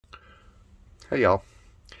Hey y'all,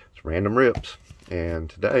 it's Random Rips, and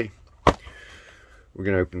today we're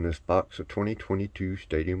going to open this box of 2022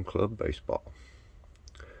 Stadium Club Baseball.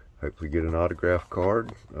 Hopefully get an autograph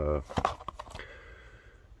card,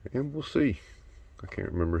 and we'll see. I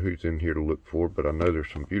can't remember who's in here to look for, but I know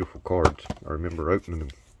there's some beautiful cards. I remember opening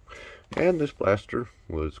them. And this blaster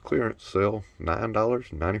was clearance sale,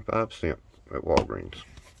 $9.95 at Walgreens.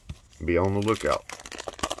 Be on the lookout.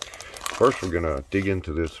 First, we're going to dig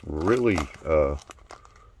into this really, I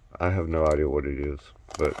have no idea what it is,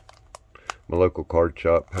 but my local card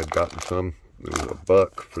shop had gotten some. It was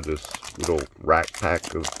 $1 for this little rack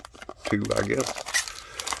pack of 2, I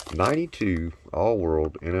guess. 92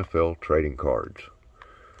 all-world NFL trading cards.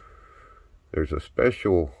 There's a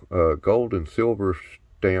special gold and silver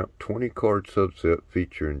stamp 20-card subset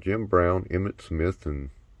featuring Jim Brown, Emmitt Smith,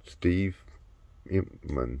 and Steve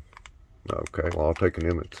Emtman. Okay, well, I'll take an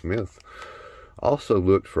Emmitt Smith. Also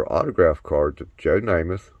looked for autograph cards of Joe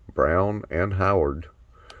Namath, Brown, and Howard.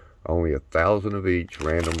 Only 1,000 of each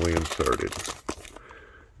randomly inserted.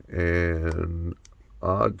 And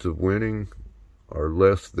odds of winning are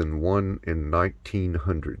less than 1 in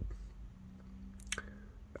 1,900.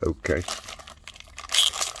 Okay.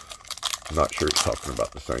 I'm not sure it's talking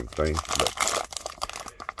about the same thing, but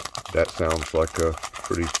that sounds like a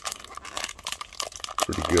pretty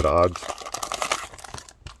good odds.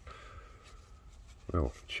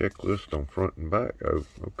 Well, checklist on front and back. Oh,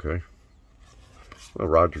 okay. Well,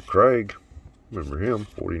 Roger Craig, remember him,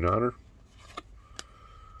 49er.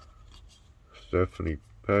 Stephanie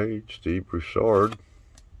Page, Steve Broussard,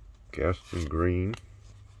 Gaston Green.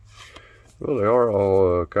 Well, they are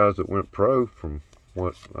all guys that went pro from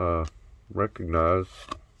what I recognize.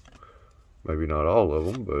 Maybe not all of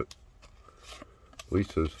them, but at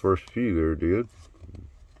least those first few there did.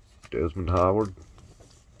 Desmond Howard.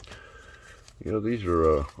 You know, these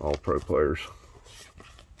are all pro players.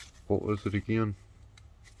 What was it again?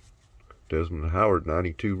 Desmond Howard,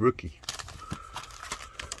 92 rookie.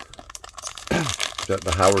 Is that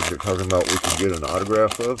the Howard they're talking about we could get an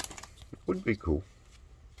autograph of? It would be cool.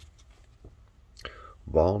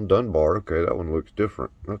 Vaughn Dunbar. Okay, that one looks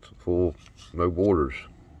different. That's a full, no borders.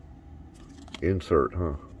 Insert,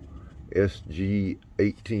 huh?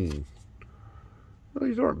 SG18. Well,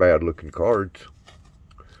 these aren't bad looking cards.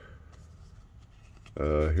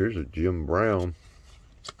 Here's a Jim Brown.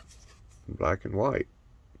 Black and white.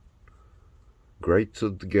 Greats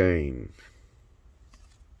of the game.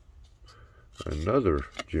 Another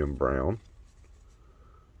Jim Brown.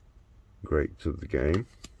 Greats of the game.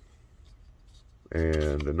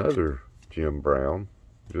 And another Jim Brown.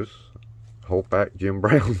 Just whole pack Jim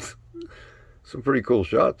Browns. Some pretty cool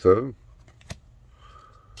shots of them.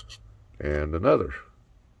 And another.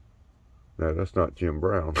 No, that's not Jim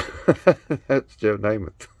Brown. That's Joe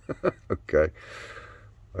Namath. Okay.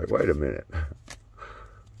 Wait a minute.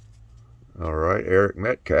 Alright, Eric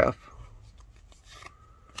Metcalf.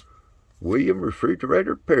 William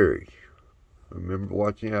Refrigerator Perry. I remember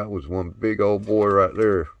watching that. Was one big old boy right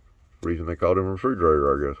there. Reason they called him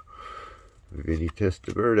Refrigerator, I guess. Vinny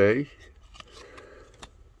Testaverde.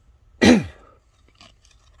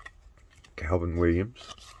 Calvin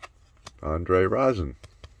Williams. Andre Rison.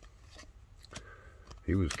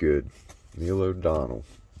 He was good. Neil O'Donnell.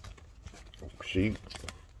 See,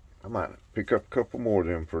 I might pick up a couple more of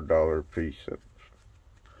them for $1 a piece.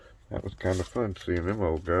 That was kind of fun seeing them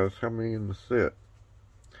old guys. How many in the set?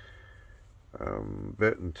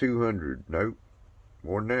 Betting 200. Nope.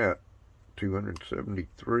 More than that.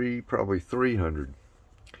 273. Probably 300.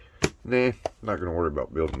 Nah, not going to worry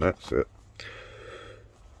about building that set.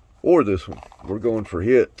 Or this one. We're going for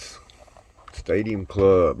hits. Stadium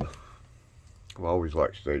Club. I've always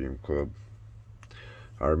liked Stadium Club.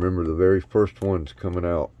 I remember the very first ones coming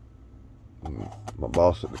out. My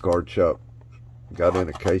boss at the card shop got in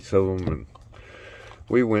a case of them, and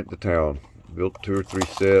we went to town. Built 2 or 3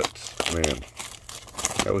 sets. Man,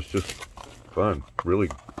 that was just fun. Really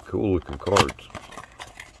cool looking cards.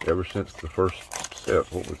 Ever since the first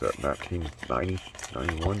set. What was that, 1990?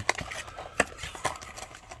 91?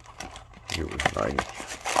 It was 90.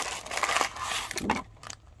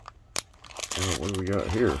 Oh, what do we got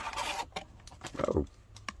here? Oh,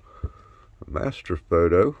 a master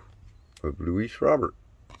photo of Luis Robert.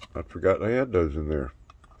 I forgot they had those in there.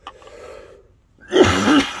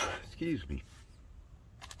 Excuse me.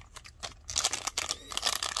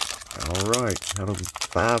 Alright, had them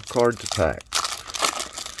 5 cards a pack.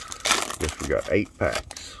 Guess we got 8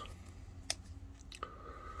 packs.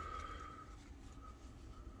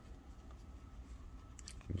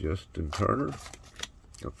 Justin Turner.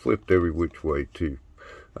 I flipped every which way too.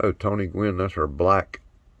 Oh, Tony Gwynn, that's our black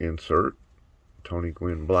insert. Tony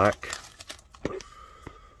Gwynn Black.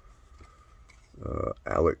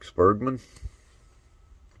 Alex Bregman.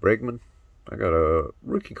 I got a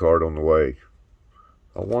rookie card on the way.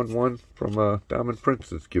 I won one from a Diamond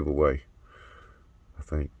Princess giveaway, I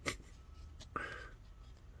think.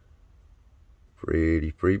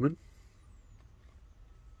 Freddie Freeman.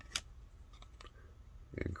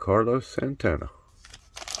 And Carlos Santana.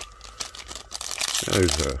 Now,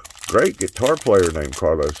 there's a great guitar player named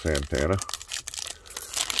Carlos Santana.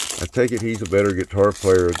 I take it he's a better guitar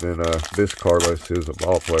player than this Carlos is a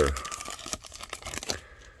ball player.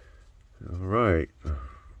 Alright,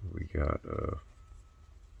 we got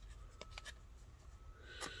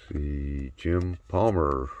see, Jim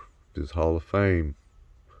Palmer, his Hall of Fame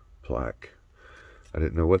plaque. I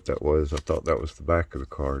didn't know what that was. I thought that was the back of the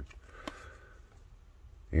card.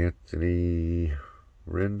 Anthony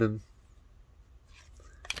Rendon.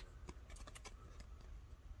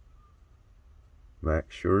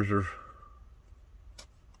 Max Scherzer.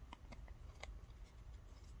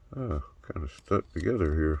 Oh, kind of stuck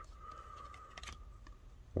together here.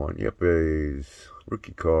 Juan Yepes,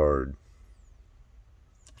 rookie card.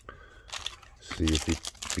 See if he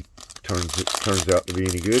turns out to be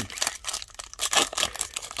any good.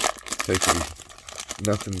 Taking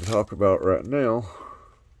nothing to talk about right now.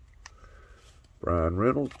 Brian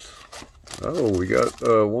Reynolds. Oh, we got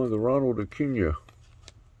one of the Ronald Acuna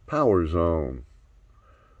Power Zone.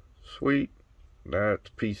 Sweet. That's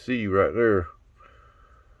PC right there.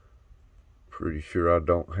 Pretty sure I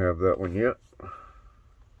don't have that one yet.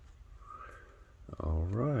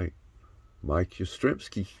 Alright. Mike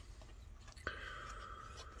Yastrzemski.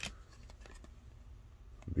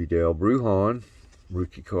 Vidal Brujan,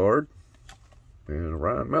 rookie card. And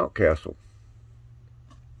Ryan Mountcastle.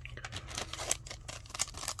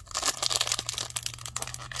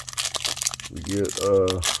 We get, I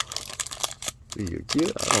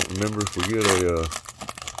don't remember if we get a,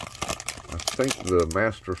 I think the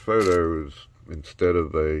Master Photos instead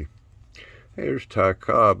of a, hey, there's Ty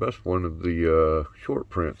Cobb. That's one of the short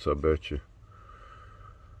prints, I bet you.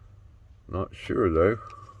 Not sure, though.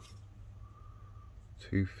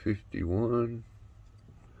 251.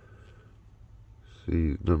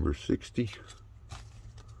 See, number 60.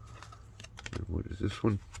 And what is this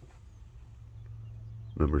one?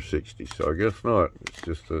 Number 60. So I guess not. It's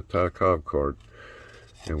just a Ty Cobb card.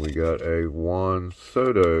 And we got a Juan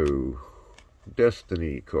Soto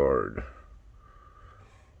Destiny card.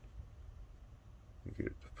 Get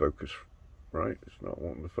it to focus right. It's not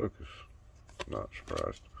wanting to focus. Not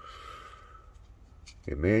surprised.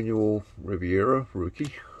 Emmanuel Riviera,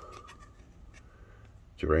 rookie.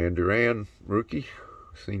 Duran, rookie.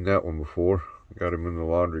 Seen that one before. Got him in the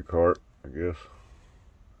laundry cart, I guess.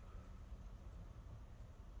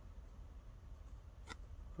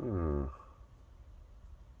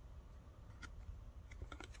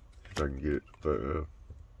 If I can get it, but I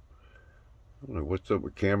don't know what's up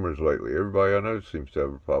with cameras lately. Everybody I know seems to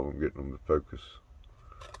have a problem getting them to focus.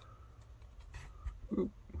 Oop.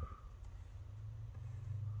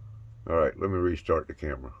 Alright, let me restart the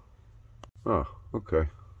camera. Oh, okay.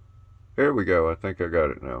 There we go. I think I got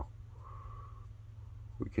it now.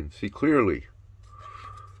 We can see clearly.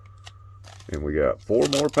 And we got 4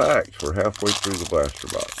 more packs. We're halfway through the blaster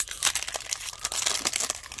box.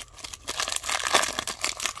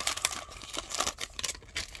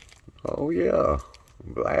 Oh yeah,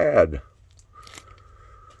 I'm glad.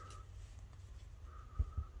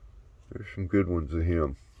 There's some good ones of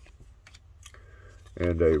him.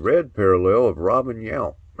 And a red parallel of Robin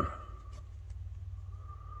Yount.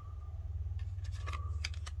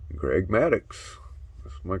 Greg Maddux.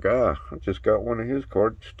 That's my guy. I just got one of his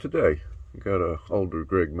cards today. Got a older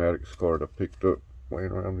Greg Maddux card I picked up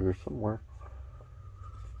laying around here somewhere.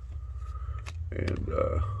 And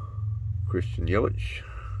Christian Yelich.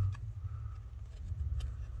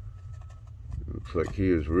 Looks like he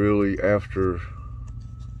is really after,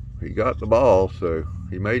 he got the ball, so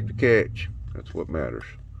he made the catch. That's what matters.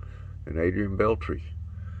 And Adrian Beltre,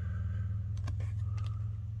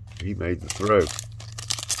 he made the throw.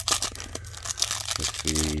 Let's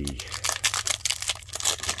see.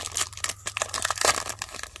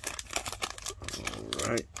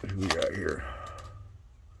 Alright, who we got here?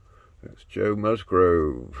 That's Joe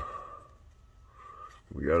Musgrove.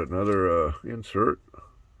 We got another insert.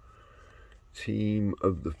 Team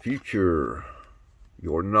of the Future.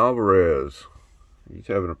 Jordan Alvarez. He's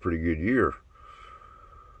having a pretty good year.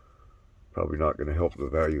 Probably not going to help the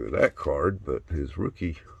value of that card, but his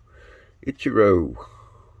rookie, Ichiro.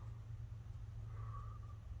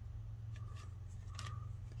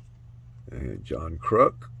 And John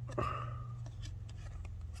Kruk.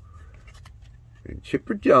 And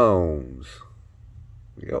Chipper Jones.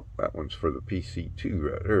 Yep, that one's for the PC too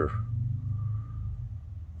right there.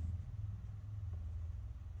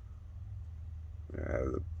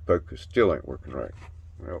 The focus still ain't working right.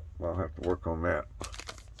 Well, I'll have to work on that.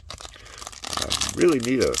 I really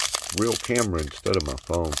need a real camera instead of my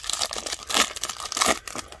phone.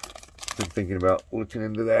 Been thinking about looking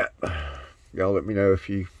into that. Y'all let me know if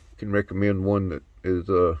you can recommend one that is,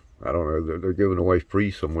 I don't know, they're giving away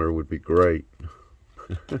free somewhere would be great.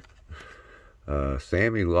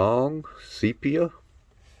 Sammy Long, sepia,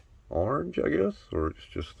 orange, I guess, or it's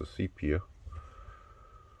just the sepia.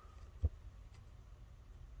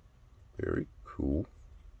 Very cool.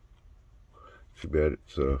 Too bad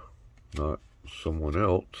it's not someone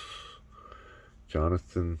else.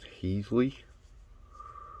 Jonathan Heasley.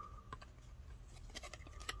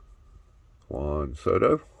 Juan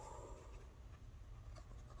Soto.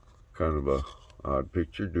 Kind of a odd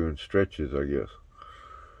picture, doing stretches, I guess.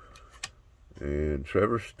 And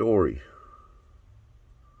Trevor Story.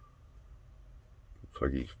 Looks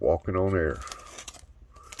like he's walking on air.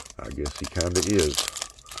 I guess he kind of is.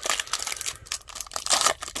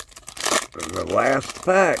 And the last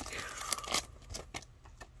pack,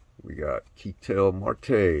 we got Ketel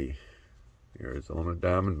Marte, Arizona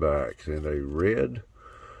Diamondbacks, and a red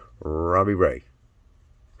Robbie Ray.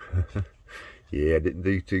 Yeah, didn't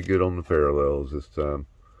do too good on the parallels this time.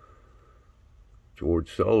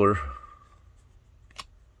 George Soler,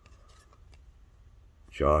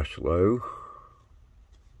 Josh Lowe.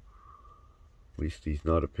 At least he's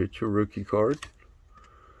not a pitcher, rookie card.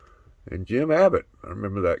 And Jim Abbott, I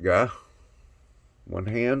remember that guy. One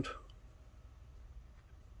hand.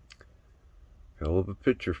 Hell of a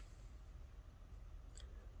pitcher.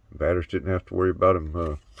 Batters didn't have to worry about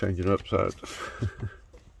him changing upsides.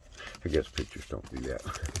 I guess pitchers don't do that.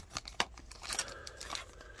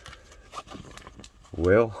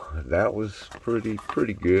 Well, that was pretty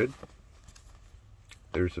good.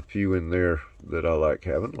 There's a few in there that I like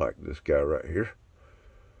having, like this guy right here.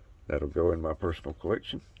 That'll go in my personal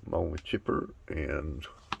collection, along with Chipper and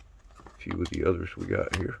a few of the others we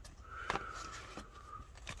got here.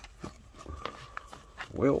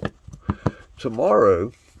 Well,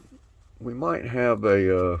 tomorrow we might have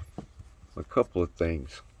a couple of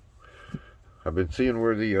things. I've been seeing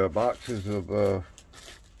where the boxes of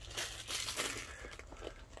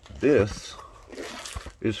this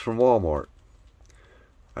is from Walmart.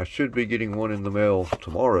 I should be getting one in the mail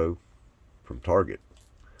tomorrow from Target.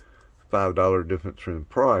 $5 difference in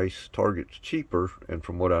price. Target's cheaper, and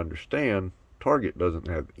from what I understand, Target doesn't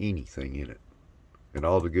have anything in it. And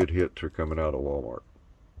all the good hits are coming out of Walmart.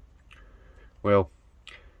 Well,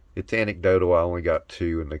 it's anecdotal. I only got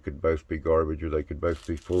two, and they could both be garbage, or they could both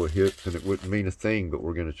be full of hits, and it wouldn't mean a thing, but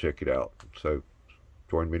we're going to check it out. So,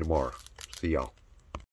 join me tomorrow. See y'all.